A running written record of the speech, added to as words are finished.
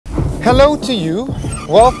Hello to you.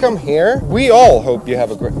 Welcome here. We all hope you have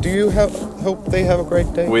a great... hope they have a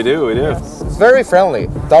great day? We do, we do. Yes. It's very friendly,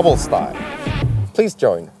 double style. Please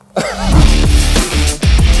join.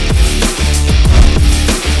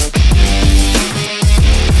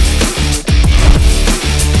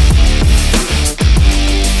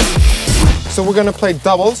 So we're gonna play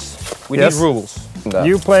doubles. We need rules.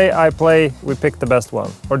 You play, I play, we pick the best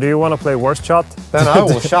one. Or do you want to play worst shot? Then I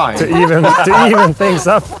will shine. to even things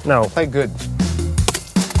up? No. Play good.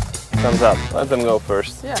 Thumbs up. Let them go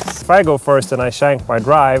first. Yes. If I go first and I shank my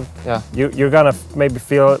drive, you're gonna maybe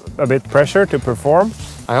feel a bit pressure to perform.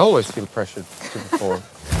 I always feel pressured to perform.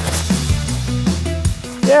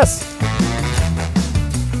 Yes.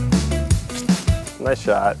 Nice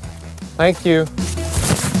shot. Thank you.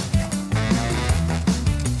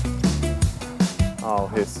 Oh,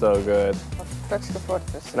 he's so good.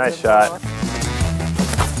 Nice shot.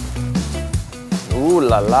 Ooh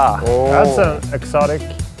la la. Oh. That's an exotic.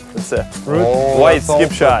 That's it. White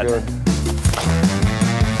skip shot. Good.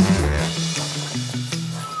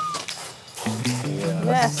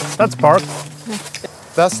 Yes. That's parked.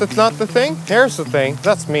 That's not the thing? Here's the thing.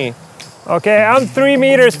 That's me. Okay, I'm 3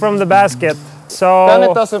 meters from the basket. So then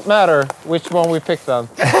it doesn't matter which one we pick then.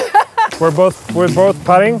 we're both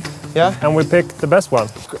putting. Yeah. And we pick the best one.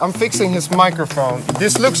 I'm fixing his microphone.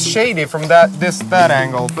 This looks shady from that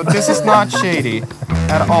angle, but this is not shady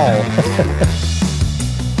at all.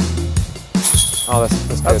 Oh,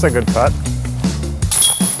 that's a good putt.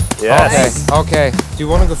 Yes. Okay. Do you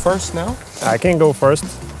want to go first now? I can go first.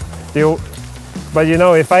 But you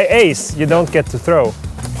know, if I ace, you don't get to throw.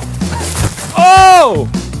 Oh!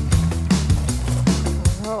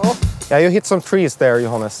 Yeah, you hit some trees there,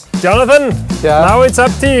 Johannes. Jonathan, now it's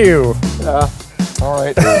up to you. Yeah. All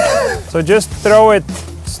right. So just throw it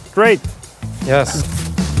straight. Yes.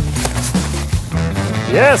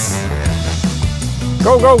 Yes.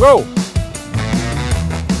 Go, go, go.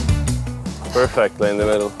 Perfectly in the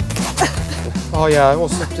middle. Oh yeah, it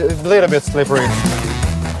was a little bit slippery.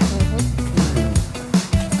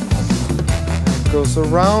 It goes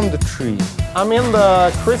around the tree. I'm in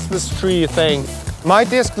the Christmas tree thing. My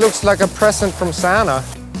disc looks like a present from Santa.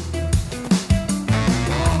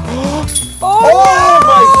 Oh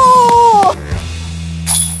my!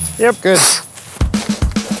 Yep, good.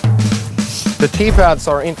 The T-pads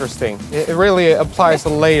are interesting. It really applies a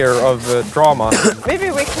layer of drama.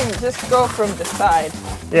 Maybe we can just go from the side.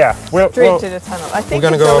 Yeah, straight to the tunnel. I think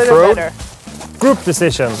it's a little better. Group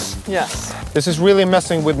decision. Yes. This is really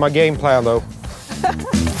messing with my game plan, though.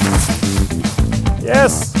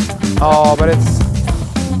 Yes. Oh, but it's...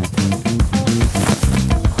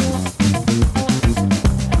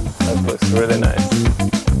 That looks really nice.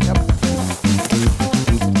 Yep.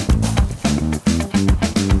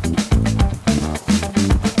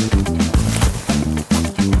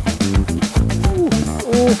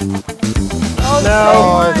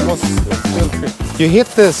 Oh, it was still tree. You hit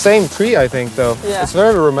the same tree, I think, though. Yeah. It's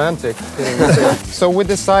very romantic. So we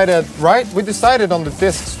decided, right? We decided on the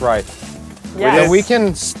discs, right? Yes. We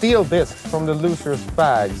can steal discs from the loser's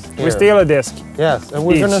bags. Here. We steal a disc. Yes, and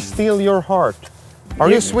we're gonna steal your heart. Are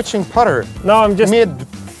you switching putter? No, I'm just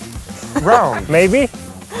mid-round. Maybe.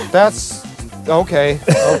 That's okay.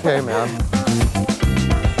 Okay, man.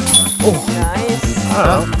 Oh. Nice.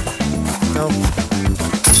 No.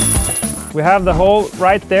 We have the hole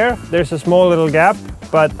right there. There's a small little gap,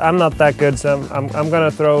 but I'm not that good, so I'm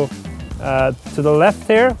gonna throw to the left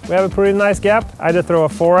here. We have a pretty nice gap. Either throw a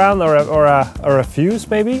forehand or a fuse,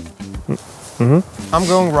 maybe. I'm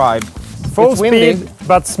going right. Full speed,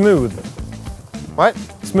 but smooth. What?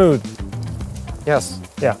 Smooth. Yes.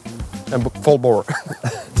 Yeah. And full bore.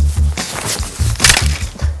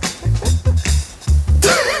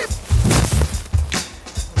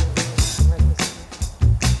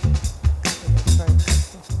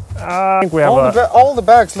 I think we have all the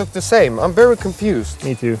bags look the same. I'm very confused.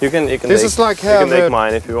 Me too. You can this is like you can take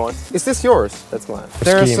mine if you want. Is this yours? That's mine.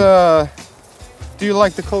 There's do you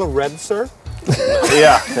like the color red, sir?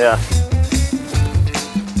 Yeah, yeah.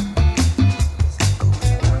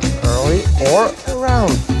 Early or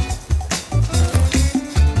around.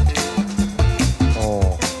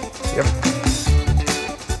 Oh. Yep.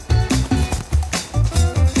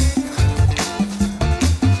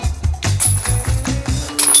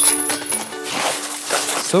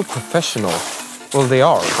 So professional. Well, they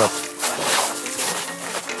are, but...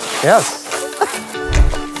 Yes.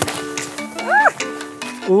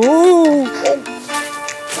 Ooh!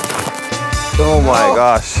 Oh my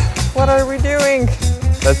gosh. What are we doing?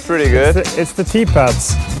 That's pretty good. It's the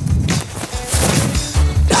T-pads.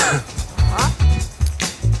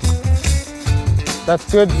 That's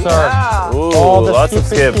good, sir. Yeah. Ooh, Oh, the lots of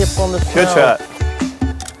skippy skips. skip on the Good snow. shot.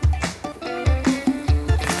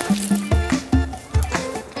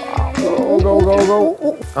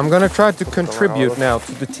 Go. I'm gonna try to contribute now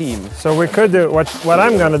to the team. So we could do what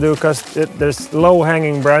I'm gonna do, because there's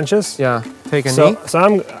low-hanging branches. Yeah, take a knee. So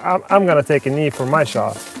I'm gonna take a knee for my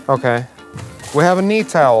shot. Okay. We have a knee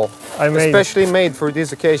towel, especially made for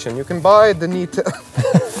this occasion. You can buy the knee towel.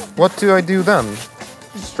 What do I do then?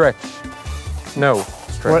 Stretch. No,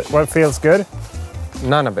 stretch. What feels good?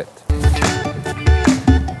 None of it.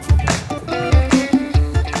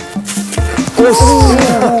 You're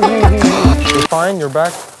fine? You're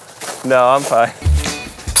back? No, I'm fine.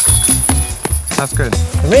 That's good.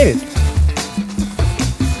 I made it.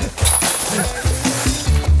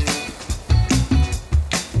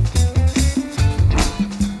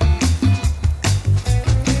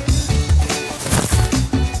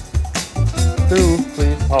 Two,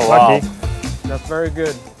 please. Oh, wow. Lucky. That's very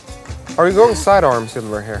good. Are you going sidearm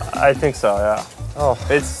silver here? I think so, yeah. Oh.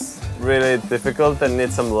 It's really difficult and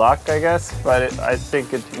needs some luck, I guess, but I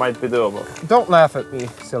think it might be doable. Don't laugh at me,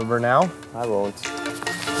 silver, now. I won't.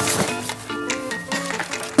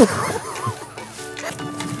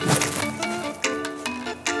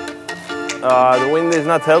 The wind is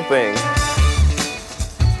not helping.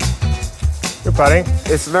 You're putting.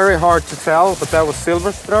 It's very hard to tell, but that was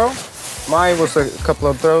silver's throw. Mine was a couple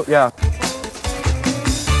of throws. Yeah.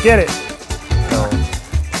 Get it.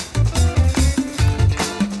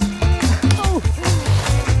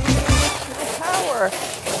 Power.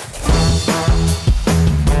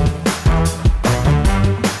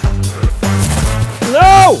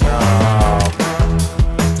 No!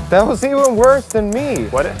 That was even worse than me.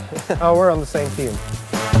 What? Oh, we're on the same team.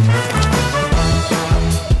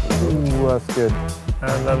 Ooh, that's good.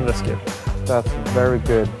 And then the skip. That's very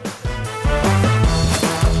good.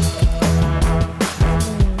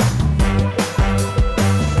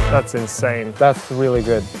 That's insane. That's really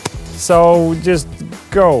good. So just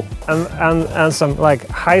go and some like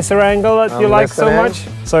hyzer angle that you like so much.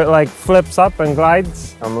 So it like flips up and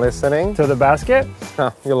glides I'm listening. to the basket.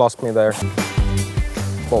 Huh, you lost me there.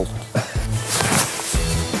 Bolt.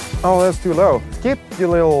 Oh, that's too low. Skip, you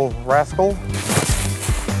little rascal.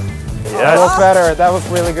 That was Yes. better. That was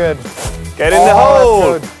really good. Get in the hole.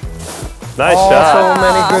 That's good. Nice Oh, shot. so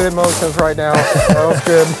many good emotions right now. That was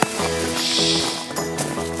good.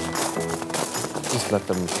 Just let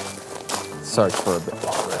them search for a bit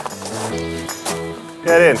longer.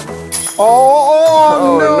 Get in.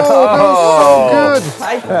 Oh, no, that was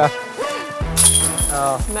so good.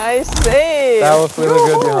 Nice save. That was really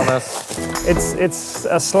good, Johannes. It's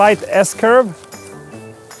a slight S-curve.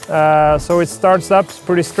 So it starts up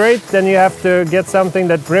pretty straight. Then you have to get something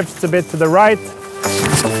that drifts a bit to the right.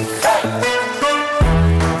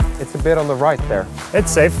 It's a bit on the right there.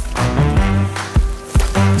 It's safe.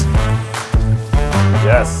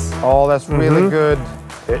 Yes. Oh, that's really good.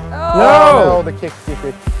 No! No, the kick.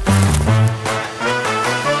 Perfect.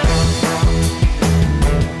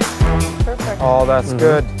 Oh, that's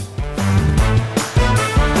good.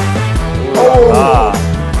 Ah.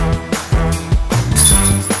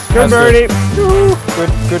 Good That's birdie.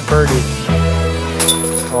 Good birdie.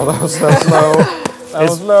 Oh, that was low. That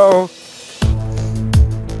was low.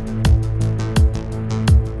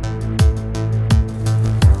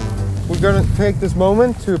 We're gonna take this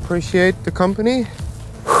moment to appreciate the company.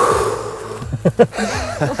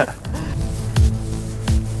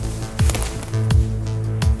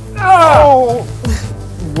 Oh!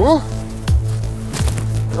 Whoa.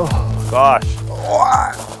 Gosh.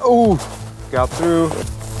 Oh! Got through.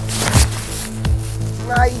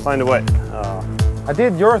 Find a way. Oh. I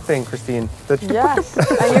did your thing, Kristin. Yes.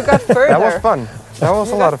 And you got further. That was fun. That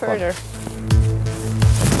was a lot of fun. Further.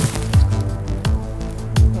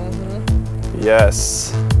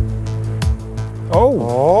 Yes. Oh.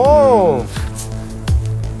 Oh!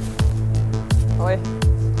 Oi.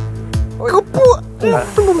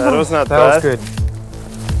 That was not That bad. was good.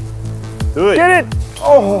 Do it. Get it.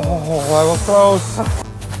 Oh, that was close.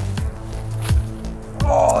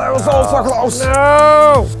 Oh, that was also close.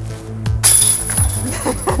 No.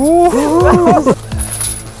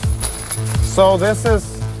 So this is,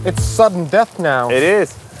 it's sudden death now. It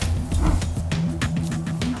is.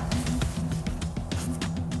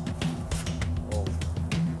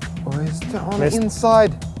 Oh, it's on Missed. the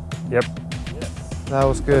inside. Yep. That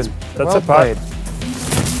was good. That's Well a putt. played.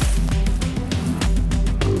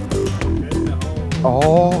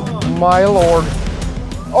 Oh, my lord.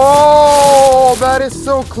 Oh, that is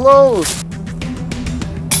so close.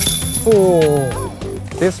 Oh,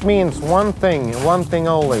 this means one thing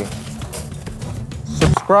only.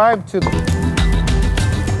 Subscribe to the...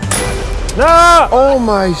 No! Oh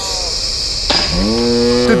my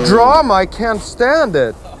The drama, I can't stand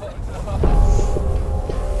it.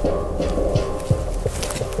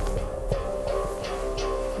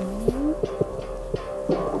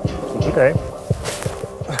 Okay.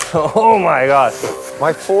 Oh my God.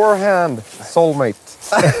 My forehand soulmate.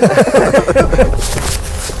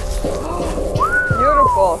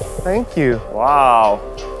 Beautiful. Thank you. Wow.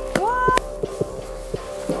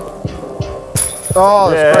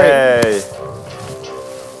 Oh, that's great.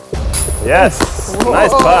 Yay. Yes.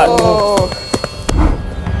 Nice putt. Oh,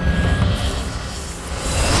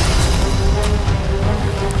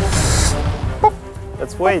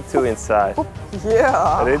 That's way too inside.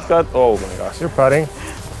 yeah. But it got, oh my gosh. You're putting.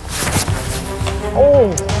 Oh!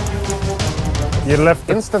 You left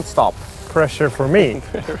the Instant stop. pressure for me.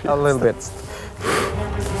 A little bit.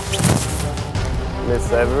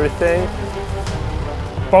 Miss everything.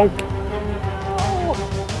 Bonk.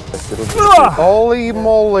 Holy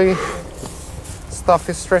moly. Stuff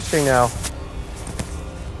is stretching now.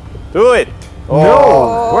 Do it.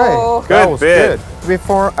 No way. That Good was bit. good.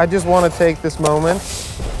 Before, I just want to take this moment,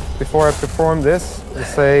 before I perform this, to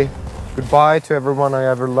say goodbye to everyone I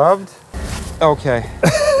ever loved. Okay.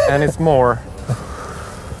 And it's more.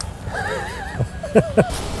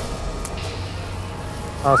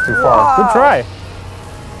 That was too far. Good try.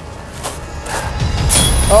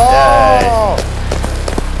 Oh!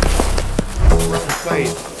 Well played.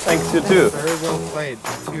 Thanks, you too. Very well played.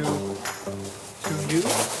 To you,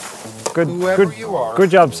 Good, whoever good, you are. good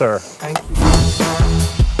job, sir. Thank you.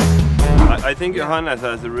 I think Johannes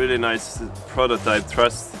has a really nice prototype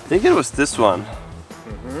thrust. I think it was this one.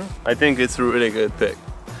 I think it's a really good pick.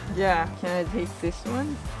 Yeah. Can I take this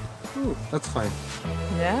one? Ooh, that's fine.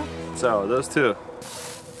 Yeah. So, those two.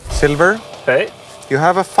 Silver, Hey. you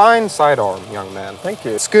have a fine sidearm, young man. Thank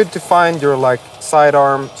you. It's good to find your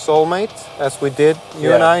sidearm soulmate, as we did,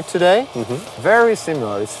 you and I today. Very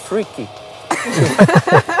similar, it's freaky.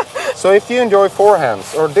 So if you enjoy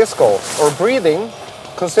forehands or disc golf or breathing,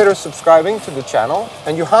 consider subscribing to the channel.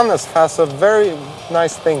 And Johannes has a very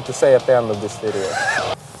nice thing to say at the end of this video.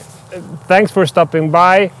 Thanks for stopping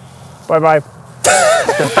by. Bye-bye.